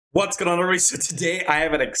What's going on, everybody? So today I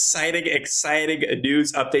have an exciting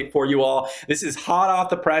news update for you all. This is hot off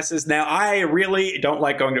the presses. Now, I really don't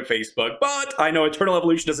like going to Facebook, but I know Eternal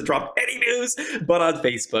Evolution doesn't drop any news but on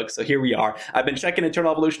Facebook. So here we are. I've been checking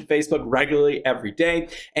Eternal Evolution Facebook regularly every day,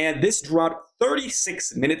 and this dropped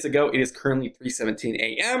 36 minutes ago. It is currently 3:17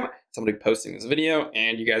 a.m. Somebody posting this video,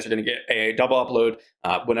 and you guys are going to get a double upload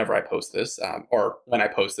whenever I post this, or when I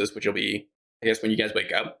post this, which will be, I guess, when you guys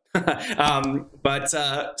wake up.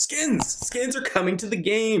 Skins are coming to the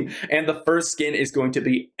game, and the first skin is going to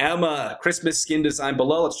be Emma. Christmas skin design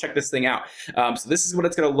below. Let's check this thing out. So this is what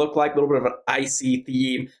it's going to look like. A little bit of an icy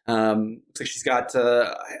theme. Looks like she's got,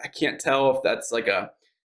 I can't tell if that's like a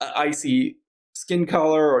icy skin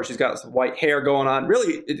color or she's got some white hair going on.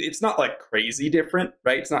 Really, it's not like crazy different,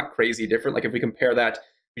 right? It's not crazy different. Like if we compare that,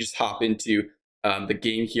 we just hop into the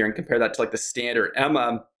game here and compare that to like the standard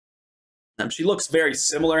Emma. She looks very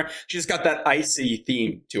similar. She's got that icy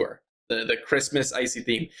theme to her, the Christmas icy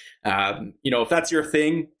theme. You know, if that's your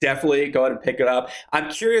thing, definitely go ahead and pick it up. I'm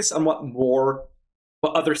curious on what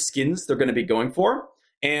other skins they're going to be going for.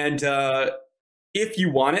 And if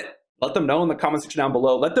you want it, let them know in the comment section down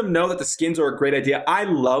below. Let them know that the skins are a great idea. I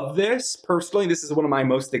love this. Personally, this is one of my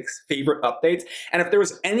most favorite updates. And if there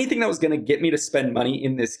was anything that was going to get me to spend money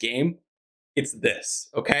in this game, it's this,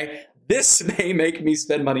 okay? This may make me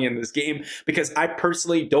spend money in this game because I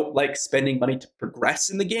personally don't like spending money to progress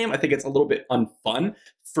in the game. I think it's a little bit unfun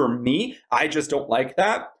for me. I just don't like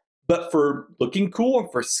that. But for looking cool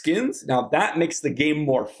and for skins, now that makes the game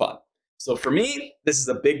more fun. So for me, this is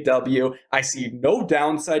a big W. I see no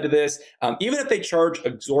downside to this. Even if they charge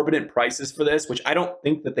exorbitant prices for this, which I don't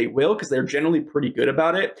think that they will because they're generally pretty good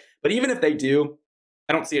about it. But even if they do,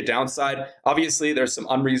 I don't see a downside. Obviously, there's some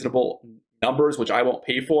unreasonable numbers, which I won't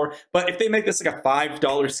pay for. But if they make this like a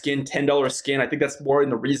 $5 skin, $10 skin, I think that's more in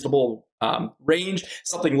the reasonable range.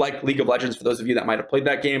 Something like League of Legends, for those of you that might have played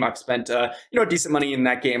that game. I've spent decent money in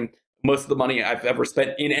that game. Most of the money I've ever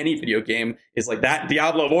spent in any video game is like that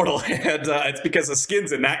Diablo Immortal, and it's because of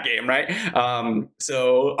skins in that game, right?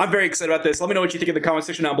 So I'm very excited about this. Let me know what you think in the comment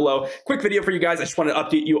section down below. Quick video for you guys. I just wanted to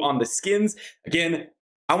update you on the skins. Again,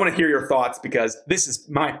 I want to hear your thoughts because this is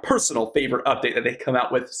my personal favorite update that they've come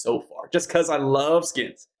out with so far, just because I love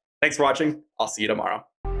skins. Thanks for watching. I'll see you tomorrow.